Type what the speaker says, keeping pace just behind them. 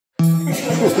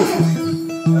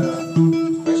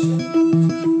Question?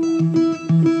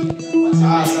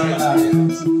 Sorry.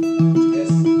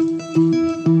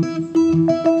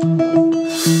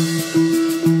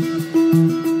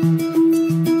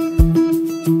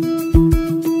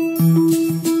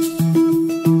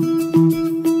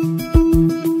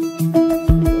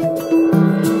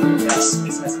 Yes.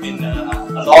 This has been a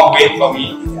long wait for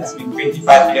me. It has been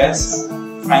 25 years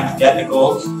trying to get the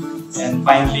goal, and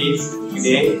finally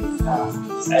today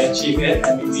I achieved it,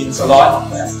 and it means a lot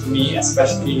to me,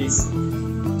 especially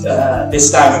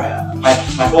this time.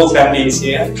 My whole family is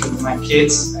here, my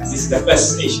kids, and this is the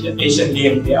first Asian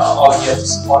game. They are all here to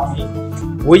support me.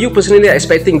 Were you personally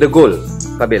expecting the goal,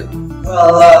 Qabil?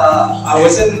 Well, I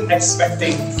wasn't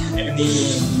expecting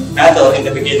any medal in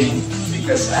the beginning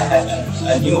because I had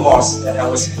a new horse that I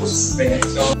was supposed to bring,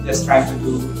 so just trying to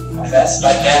do my best.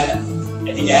 But then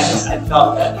at the end, I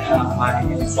felt that my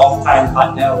long-time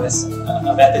partner was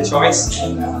a better choice,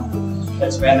 and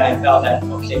that's when I felt that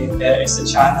okay, there is a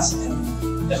chance,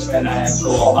 and that's when I go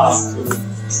all out to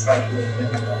try to win the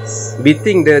medal.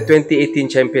 Beating the 2018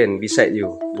 champion beside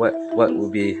you, what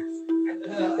would be?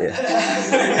 Yeah.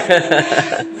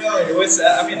 No, it was.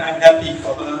 I mean, I'm happy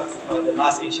for her for the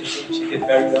last Asian game. She did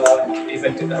very well,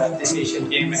 even to this Asian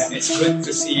game, and it's good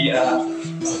to see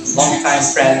long-time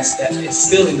friends that is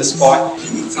still in the sport.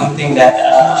 Something that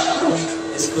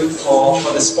is good for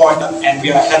the sport, and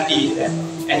we are happy that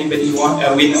anybody want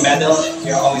win a medal.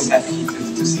 We are always happy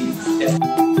to see. Yeah.